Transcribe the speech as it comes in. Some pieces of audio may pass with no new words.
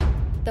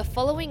The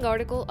following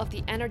article of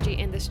the energy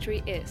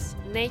industry is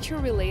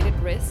Nature-Related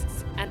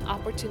Risks and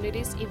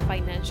Opportunities in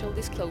Financial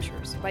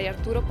Disclosures by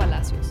Arturo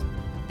Palacios,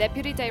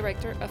 Deputy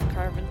Director of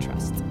Carbon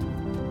Trust.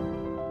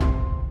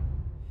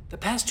 The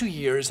past 2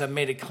 years have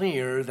made it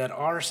clear that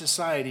our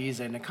societies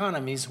and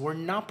economies were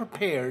not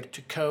prepared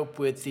to cope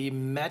with the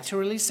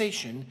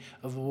materialization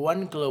of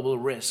one global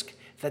risk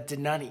that did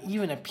not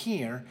even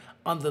appear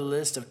on the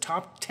list of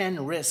top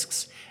 10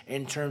 risks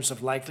in terms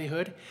of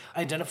likelihood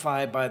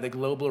identified by the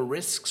Global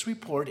Risks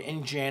Report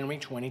in January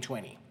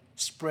 2020.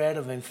 Spread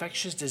of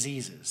infectious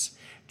diseases.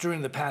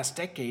 During the past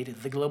decade,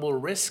 the global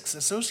risks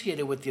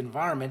associated with the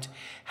environment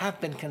have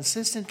been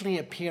consistently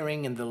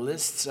appearing in the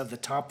lists of the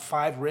top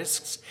 5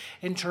 risks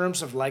in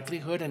terms of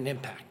likelihood and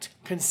impact.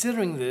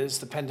 Considering this,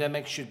 the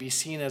pandemic should be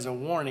seen as a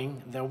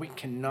warning that we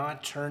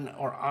cannot turn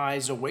our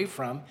eyes away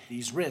from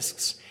these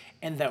risks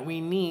and that we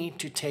need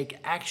to take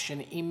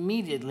action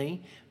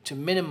immediately to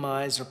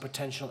minimize their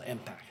potential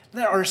impact.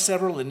 There are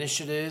several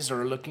initiatives that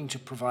are looking to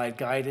provide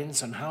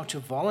guidance on how to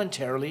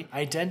voluntarily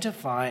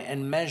identify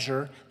and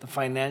measure the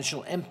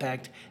financial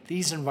impact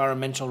these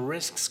environmental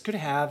risks could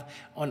have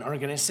on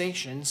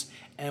organizations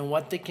and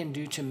what they can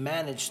do to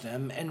manage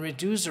them and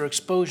reduce their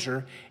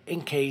exposure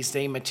in case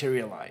they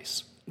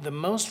materialize. The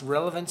most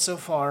relevant so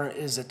far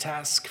is the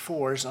Task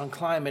Force on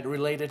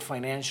Climate-Related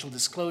Financial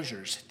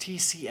Disclosures,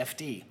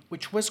 TCFD,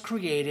 which was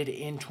created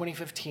in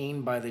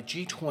 2015 by the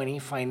G20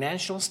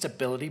 Financial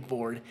Stability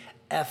Board,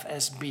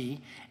 FSB,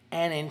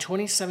 and in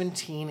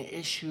 2017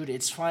 issued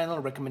its final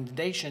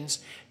recommendations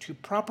to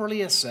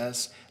properly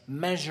assess,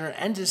 measure,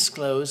 and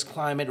disclose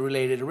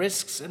climate-related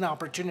risks and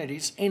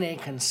opportunities in a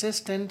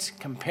consistent,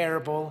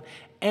 comparable,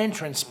 and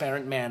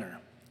transparent manner.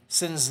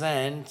 Since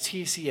then,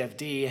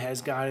 TCFD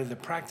has guided the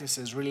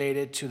practices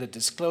related to the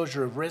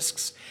disclosure of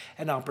risks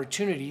and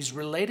opportunities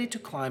related to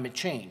climate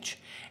change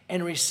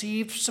and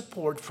received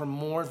support from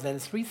more than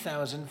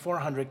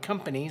 3,400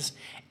 companies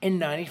in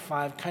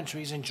 95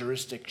 countries and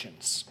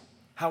jurisdictions.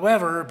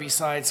 However,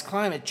 besides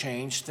climate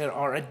change, there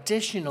are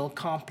additional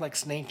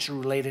complex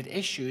nature-related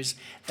issues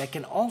that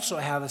can also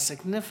have a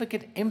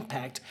significant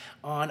impact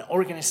on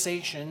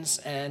organizations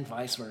and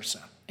vice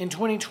versa. In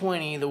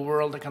 2020, the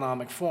World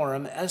Economic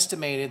Forum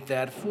estimated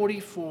that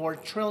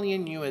 $44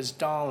 trillion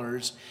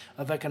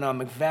of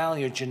economic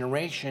value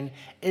generation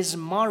is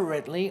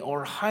moderately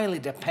or highly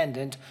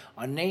dependent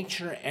on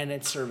nature and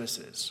its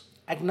services.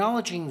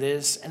 Acknowledging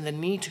this and the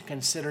need to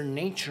consider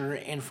nature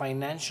in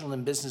financial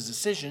and business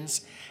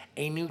decisions,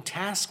 a new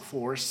task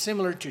force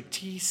similar to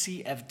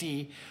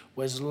TCFD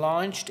was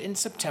launched in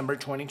September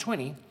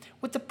 2020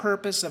 with the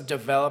purpose of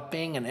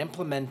developing and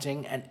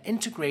implementing an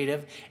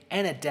integrative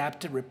and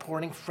adaptive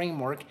reporting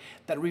framework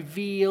that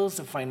reveals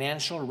the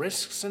financial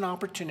risks and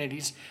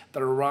opportunities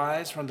that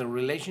arise from the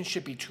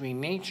relationship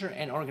between nature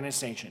and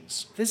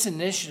organizations. This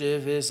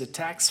initiative is the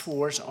Task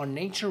Force on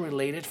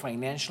Nature-Related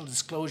Financial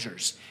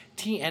Disclosures,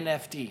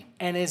 TNFD,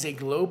 and is a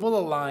global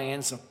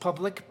alliance of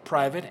public,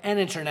 private, and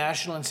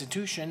international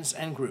institutions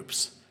and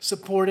groups,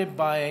 supported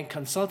by a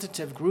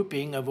consultative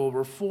grouping of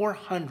over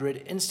 400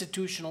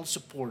 institutional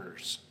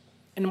supporters.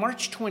 In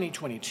March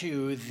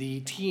 2022,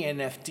 the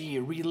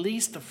TNFD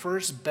released the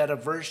first beta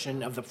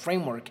version of the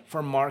framework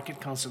for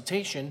market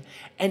consultation,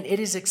 and it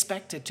is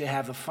expected to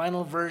have the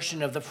final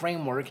version of the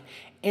framework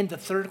in the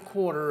third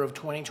quarter of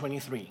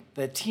 2023.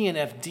 The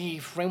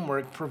TNFD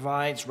framework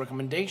provides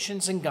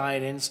recommendations and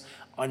guidance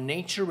on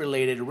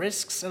nature-related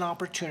risks and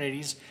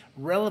opportunities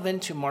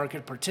relevant to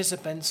market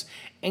participants,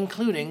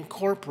 including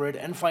corporate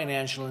and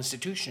financial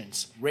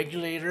institutions,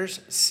 regulators,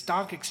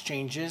 stock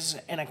exchanges,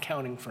 and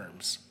accounting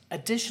firms.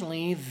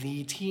 Additionally,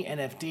 the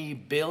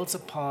TNFD builds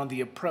upon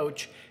the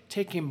approach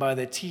taken by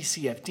the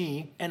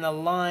TCFD and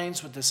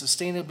aligns with the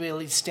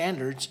sustainability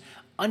standards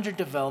under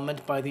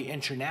development by the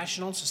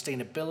International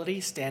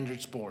Sustainability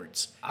Standards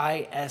Boards,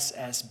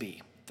 ISSB.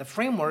 The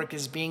framework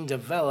is being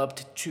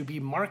developed to be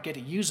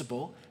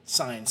market-usable,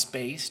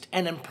 science-based,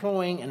 and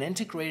employing an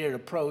integrated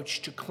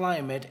approach to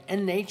climate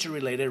and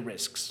nature-related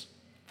risks.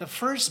 The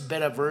first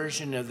beta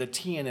version of the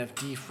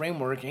TNFD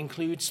framework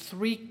includes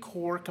 3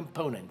 core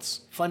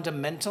components: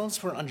 fundamentals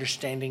for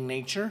understanding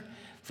nature,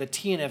 the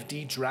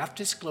TNFD draft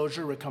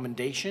disclosure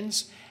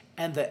recommendations,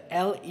 and the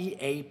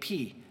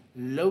LEAP,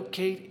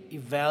 locate,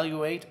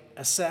 evaluate,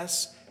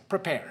 assess,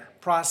 prepare,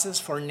 process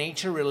for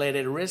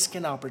nature-related risk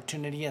and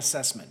opportunity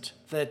assessment.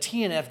 The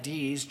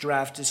TNFD's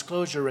draft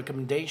disclosure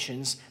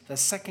recommendations, the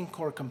second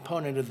core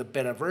component of the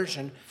beta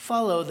version,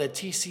 follow the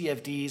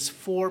TCFD's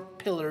 4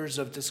 pillars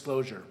of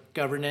disclosure: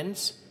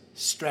 governance,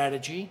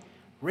 strategy,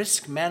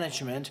 risk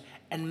management,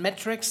 and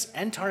metrics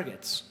and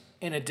targets.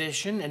 In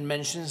addition, it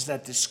mentions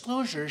that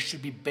disclosures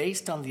should be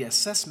based on the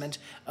assessment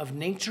of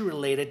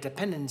nature-related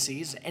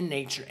dependencies and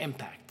nature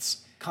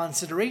impacts,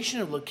 consideration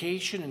of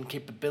location and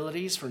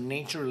capabilities for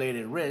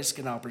nature-related risk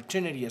and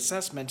opportunity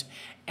assessment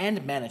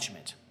and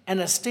management, and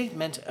a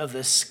statement of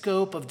the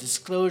scope of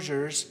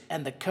disclosures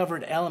and the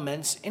covered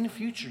elements in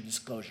future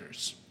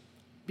disclosures.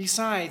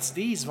 Besides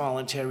these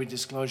voluntary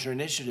disclosure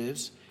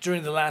initiatives,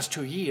 during the last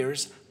 2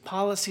 years,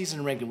 policies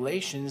and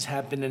regulations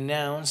have been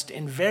announced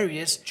in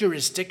various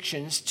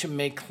jurisdictions to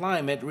make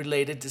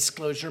climate-related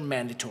disclosure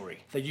mandatory.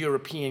 The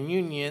European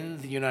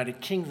Union, the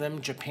United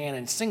Kingdom, Japan,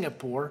 and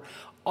Singapore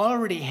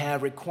already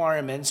have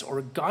requirements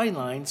or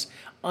guidelines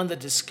on the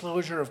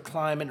disclosure of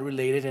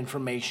climate-related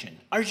information.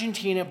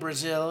 Argentina,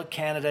 Brazil,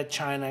 Canada,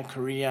 China,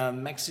 Korea,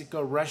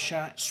 Mexico,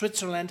 Russia,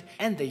 Switzerland,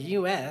 and the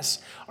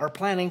US are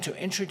planning to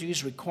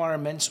introduce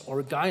requirements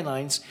or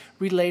guidelines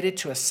related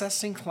to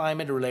assessing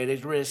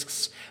climate-related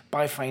risks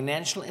by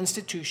financial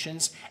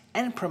institutions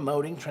and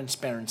promoting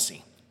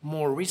transparency.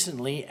 More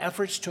recently,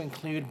 efforts to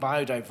include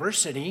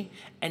biodiversity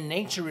and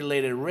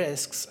nature-related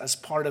risks as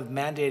part of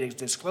mandated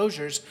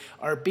disclosures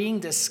are being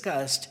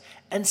discussed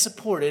and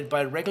supported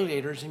by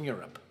regulators in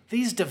Europe.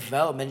 These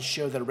developments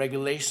show that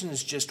regulation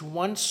is just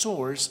one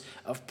source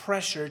of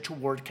pressure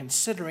toward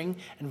considering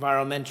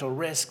environmental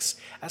risks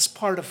as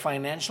part of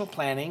financial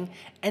planning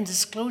and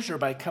disclosure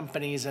by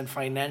companies and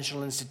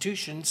financial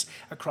institutions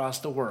across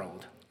the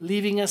world.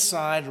 Leaving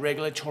aside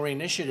regulatory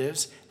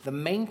initiatives, the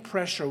main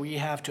pressure we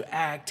have to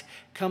act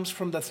comes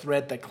from the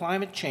threat that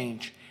climate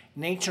change,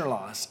 nature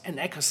loss, and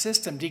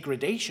ecosystem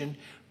degradation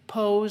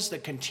pose the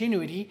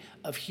continuity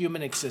of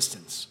human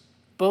existence.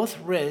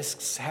 Both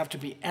risks have to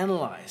be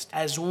analyzed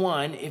as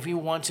one if we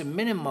want to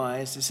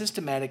minimize the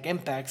systematic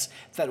impacts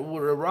that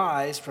would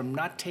arise from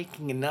not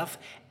taking enough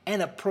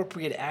and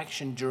appropriate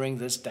action during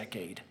this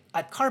decade.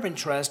 At Carbon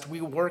Trust,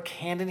 we work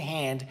hand in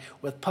hand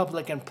with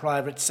public and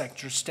private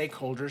sector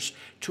stakeholders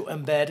to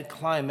embed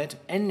climate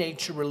and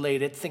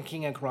nature-related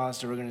thinking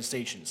across the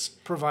organizations,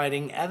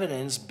 providing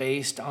evidence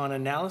based on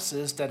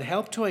analysis that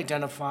help to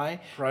identify,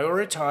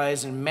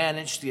 prioritize, and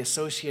manage the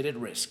associated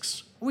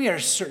risks. We are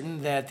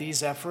certain that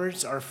these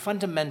efforts are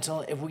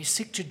fundamental if we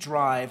seek to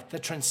drive the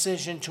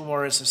transition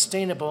toward a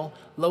sustainable,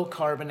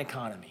 low-carbon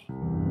economy.